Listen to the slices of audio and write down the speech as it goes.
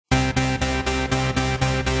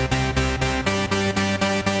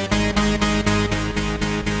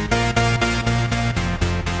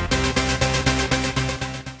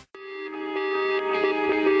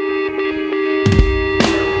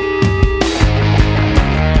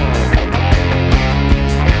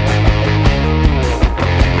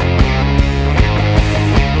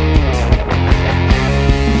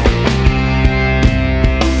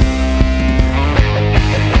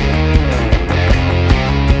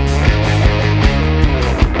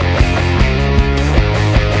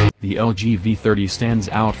LG V30 stands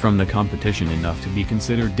out from the competition enough to be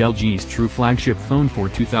considered LG's true flagship phone for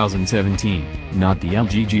 2017, not the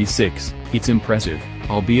LG G6, its impressive,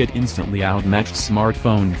 albeit instantly outmatched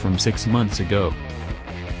smartphone from 6 months ago.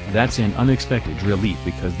 That's an unexpected relief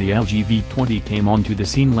because the LG V20 came onto the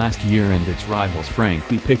scene last year and its rivals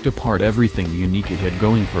frankly picked apart everything unique it had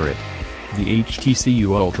going for it. The HTC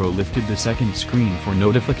Ultra lifted the second screen for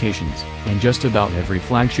notifications, and just about every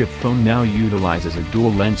flagship phone now utilizes a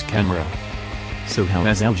dual-lens camera. So how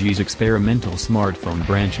has LG's experimental smartphone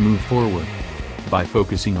branch moved forward? By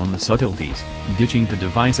focusing on the subtleties, ditching the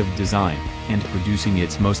divisive design, and producing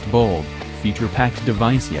its most bold, feature-packed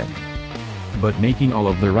device yet. But making all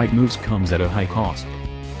of the right moves comes at a high cost.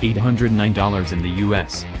 $809 in the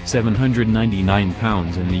US,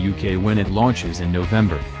 £799 in the UK when it launches in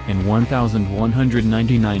November, and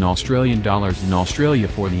 $1,199 Australian dollars in Australia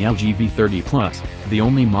for the LG V30 Plus, the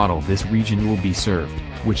only model this region will be served,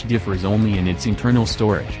 which differs only in its internal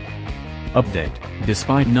storage. Update: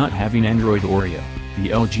 despite not having Android Oreo, the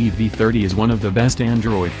LG V30 is one of the best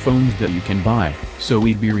Android phones that you can buy, so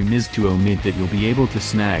we'd be remiss to omit that you'll be able to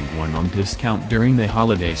snag one on discount during the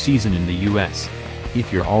holiday season in the US.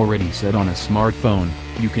 If you're already set on a smartphone,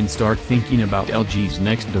 you can start thinking about LG's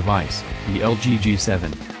next device, the LG G7.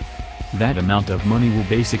 That amount of money will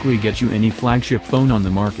basically get you any flagship phone on the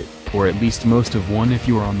market, or at least most of one if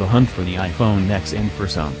you're on the hunt for the iPhone X, and for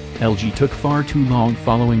some, LG took far too long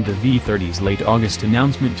following the V30's late August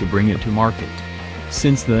announcement to bring it to market.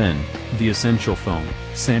 Since then, the Essential phone,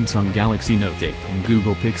 Samsung Galaxy Note 8 and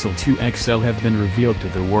Google Pixel 2 XL have been revealed to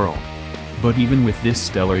the world. But even with this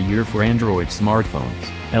stellar year for Android smartphones,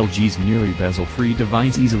 LG's nearly bezel-free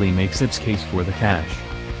device easily makes its case for the cash.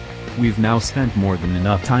 We've now spent more than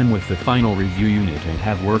enough time with the final review unit and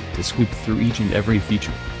have worked to sweep through each and every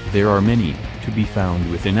feature. There are many, to be found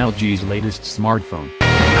within LG's latest smartphone.